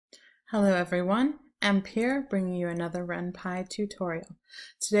Hello everyone, I'm here bringing you another Renpy tutorial.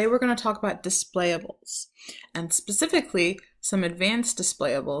 Today we're going to talk about displayables, and specifically some advanced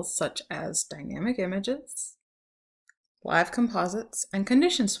displayables such as dynamic images, live composites, and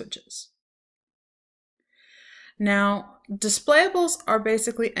condition switches. Now, displayables are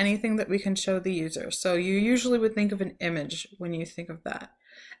basically anything that we can show the user. So you usually would think of an image when you think of that.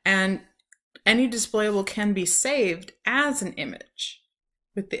 And any displayable can be saved as an image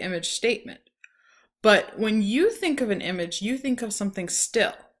with the image statement. But when you think of an image, you think of something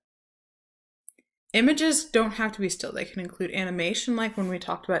still. Images don't have to be still. They can include animation, like when we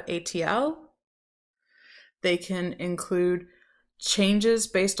talked about ATL. They can include changes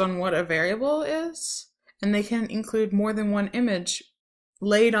based on what a variable is. And they can include more than one image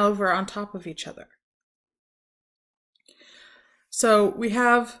laid over on top of each other. So we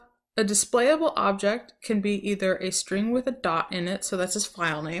have a displayable object can be either a string with a dot in it, so that's his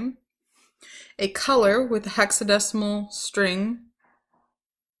file name, a color with a hexadecimal string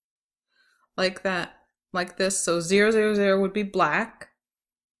like that, like this, so 000 would be black,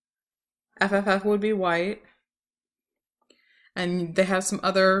 FFF would be white, and they have some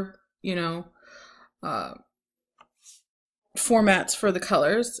other, formats for the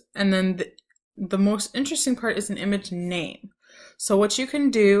colors, and then the most interesting part is an image name. So what you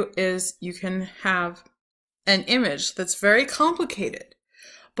can do is you can have an image that's very complicated,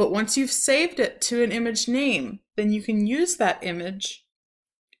 but once you've saved it to an image name, then you can use that image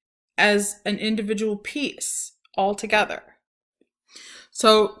as an individual piece all together.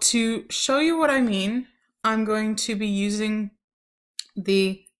 So to show you what I mean, I'm going to be using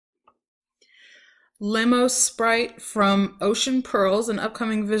the Limos sprite from Ocean Pearls, an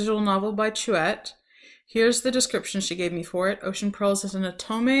upcoming visual novel by Chouette. Here's the description she gave me for it. Ocean Pearls is an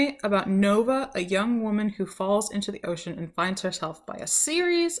otome about Nova, a young woman who falls into the ocean and finds herself by a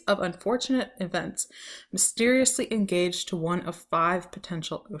series of unfortunate events mysteriously engaged to one of 5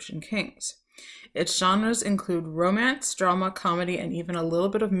 potential ocean kings. Its genres include romance, drama, comedy, and even a little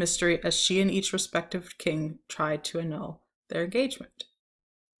bit of mystery as she and each respective king try to annul their engagement.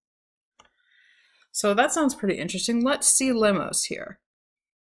 So that sounds pretty interesting. Let's see Limos here.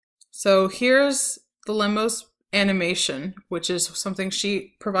 So here's the Limos animation, which is something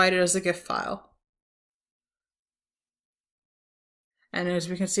she provided as a GIF file. And as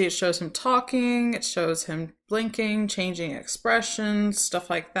we can see, it shows him talking, it shows him blinking, changing expressions,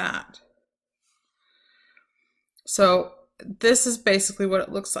 stuff like that. So this is basically what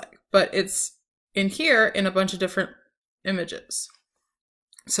it looks like, but it's in here in a bunch of different images.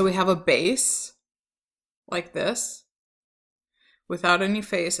 So we have a base like this without any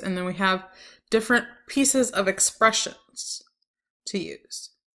face, and then we have different pieces of expressions to use.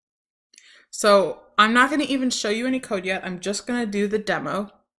 So I'm not going to even show you any code yet. I'm just going to do the demo,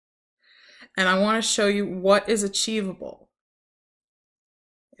 and I want to show you what is achievable.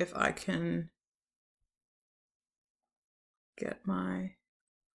 If I can get my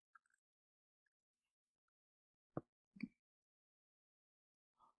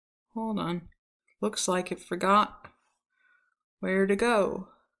hold on. Looks like it forgot where to go.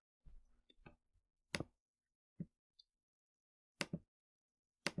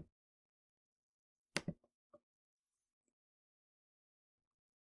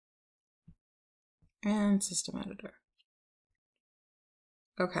 And system editor.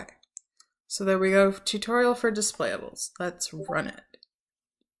 Okay, so there we go. Tutorial for displayables. Let's run it.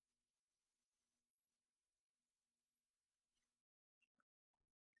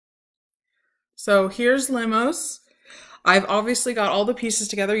 So here's Limos. I've obviously got all the pieces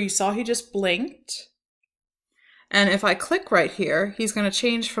together. You saw he just blinked. And if I click right here, he's going to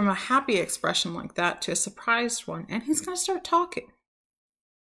change from a happy expression like that to a surprised one, and he's going to start talking.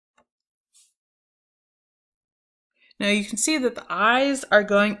 Now you can see that the eyes are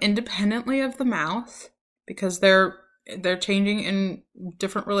going independently of the mouth because they're changing in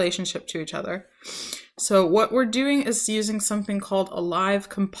different relationship to each other. So what we're doing is using something called a live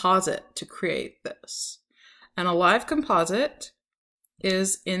composite to create this. And a live composite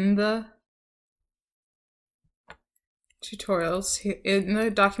is in the tutorials, in the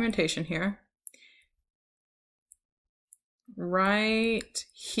documentation here, right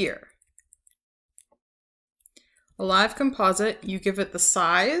here. A live composite, you give it the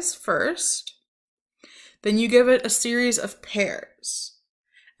size first, then you give it a series of pairs.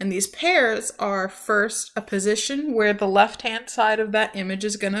 And these pairs are first a position where the left-hand side of that image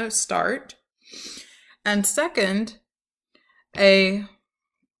is going to start, and second, an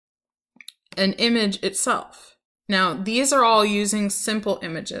image itself. Now, these are all using simple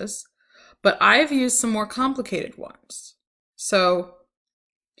images, but I've used some more complicated ones. So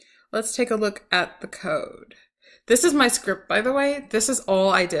let's take a look at the code. This is my script, by the way. This is all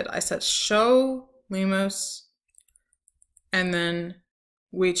I did. I said show Limos, and then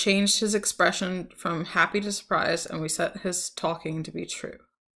we changed his expression from happy to surprised, and we set his talking to be true.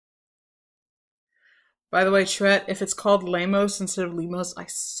 By the way, Truette, if it's called Lamos instead of Limos, I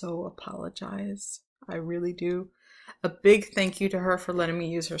so apologize. I really do. A big thank you to her for letting me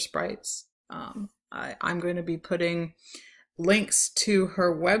use her sprites. I'm going to be putting links to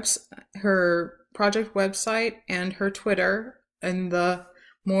her project website and her Twitter in the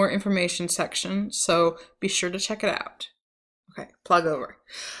more information section, so be sure to check it out. Okay, plug over.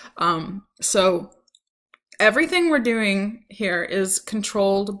 So everything we're doing here is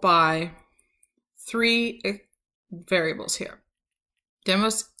controlled by 3 variables here.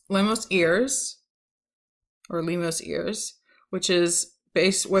 Limos ears, which is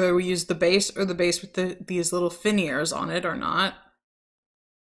base, whether we use the base or the base with these little fin ears on it or not.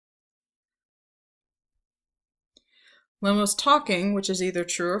 Limos talking, which is either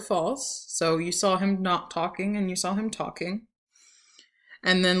true or false. So you saw him not talking and you saw him talking.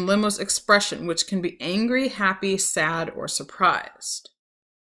 And then Limos expression, which can be angry, happy, sad, or surprised.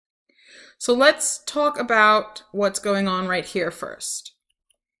 So let's talk about what's going on right here first.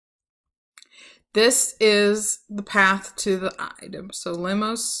 This is the path to the item. So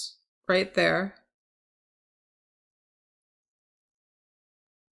Limos right there.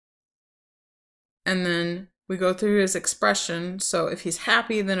 And then we go through his expression. So if he's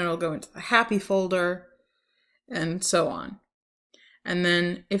happy, then it'll go into the happy folder and so on. And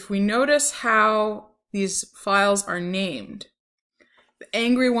then if we notice how these files are named, the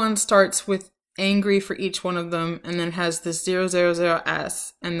angry one starts with angry for each one of them, and then has this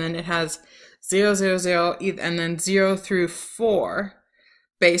 000S, and then it has 000, and then 0 through 4,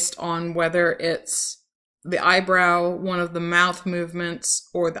 based on whether it's the eyebrow, one of the mouth movements,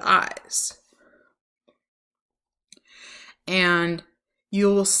 or the eyes. And you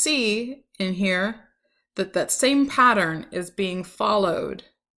will see in here that that same pattern is being followed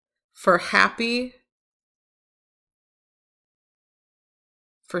for happy,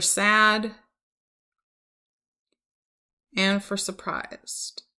 for sad, and for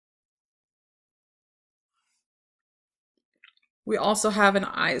surprised. We also have an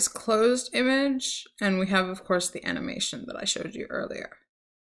eyes closed image, and we have, of course, the animation that I showed you earlier.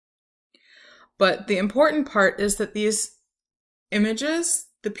 But the important part is that these images,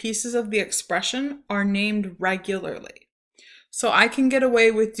 the pieces of the expression, are named regularly. So I can get away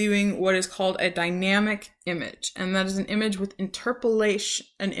with doing what is called a dynamic image, and that is an image with interpolation,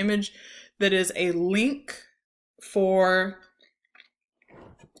 an image that is a link for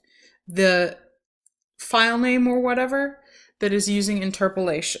the file name or whatever that is using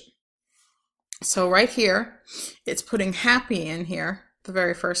interpolation. So right here, it's putting happy in here the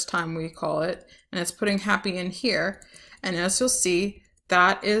very first time we call it, and it's putting happy in here. And as you'll see,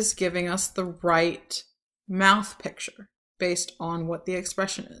 that is giving us the right mouth picture based on what the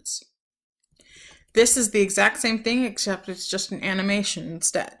expression is. This is the exact same thing, except it's just an animation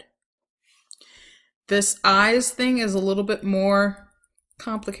instead. This eyes thing is a little bit more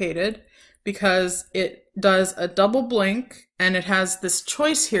complicated because it does a double blink and it has this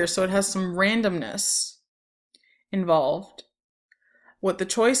choice here, so it has some randomness involved. What the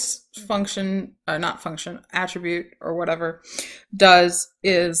choice function, attribute or whatever does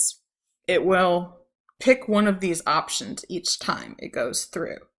is it will pick one of these options each time it goes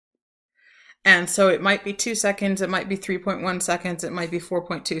through. And so it might be 2 seconds, it might be 3.1 seconds, it might be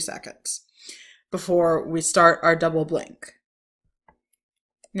 4.2 seconds before we start our double blink.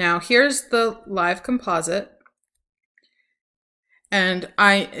 Now here's the live composite. And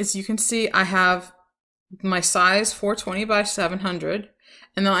as you can see, I have my size 420 by 700,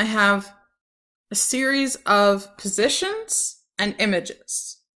 and then I have a series of positions and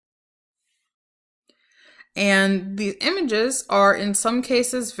images. And these images are in some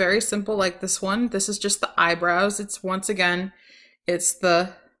cases very simple, like this one. This is just the eyebrows. It's once again, it's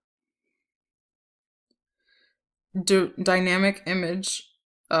the dynamic image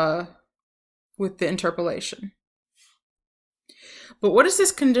with the interpolation. But what is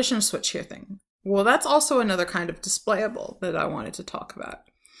this condition switch here thing? Well, that's also another kind of displayable that I wanted to talk about.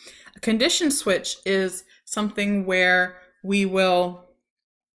 A condition switch is something where we will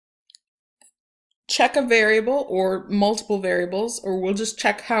check a variable or multiple variables, or we'll just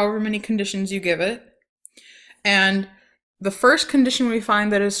check however many conditions you give it. And the first condition we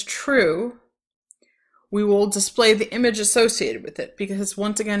find that is true, we will display the image associated with it, because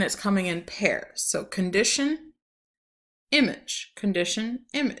once again, it's coming in pairs. So condition, image, condition,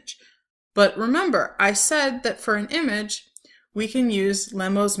 image. But remember, I said that for an image, we can use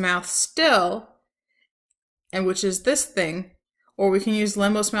Lemo's mouth still, and which is this thing, or we can use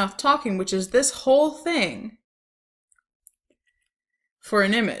Lemo's mouth talking, which is this whole thing, for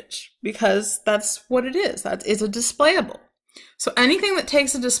an image, because that's what it is. That is a displayable. So anything that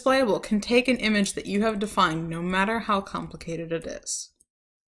takes a displayable can take an image that you have defined, no matter how complicated it is.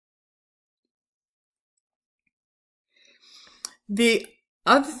 The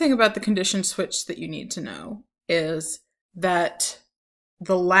other thing about the condition switch that you need to know is that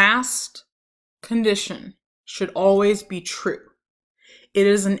the last condition should always be true. It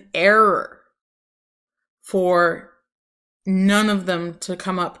is an error for none of them to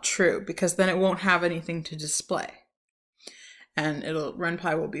come up true, because then it won't have anything to display. And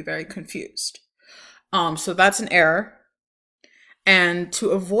Renpy will be very confused. So that's an error. And to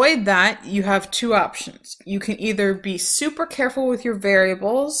avoid that, you have two options. You can either be super careful with your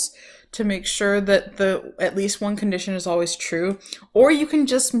variables to make sure that at least one condition is always true, or you can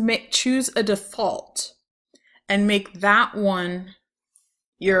just choose a default and make that one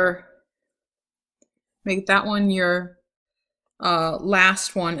your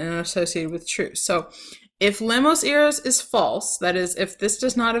last one and associated with true. So if Lemo's ears is false, that is, if this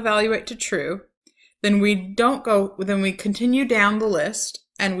does not evaluate to true, then we continue down the list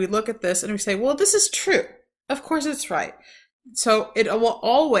and we look at this and we say, well, this is true. Of course it's right. So it will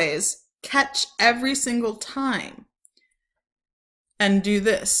always catch every single time and do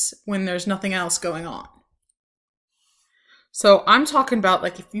this when there's nothing else going on. So I'm talking about,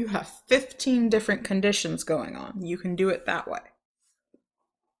 like, if you have 15 different conditions going on, you can do it that way.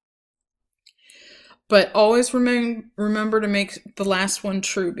 But always remember to make the last one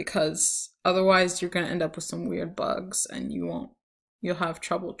true, because otherwise you're going to end up with some weird bugs and you'll have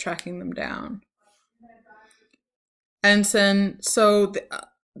trouble tracking them down. And then,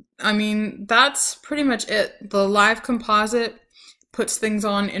 that's pretty much it. The live composite puts things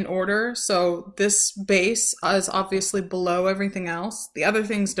on in order. So this base is obviously below everything else. The other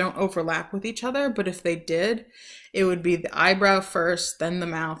things don't overlap with each other, but if they did, it would be the eyebrow first, then the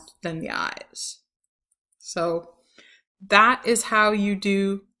mouth, then the eyes. So that is how you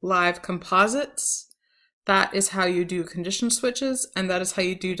do live composites. That is how you do condition switches, and that is how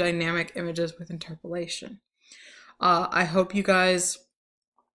you do dynamic images with interpolation. I hope you guys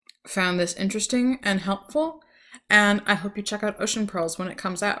found this interesting and helpful, and I hope you check out Ocean Pearls when it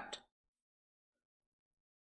comes out.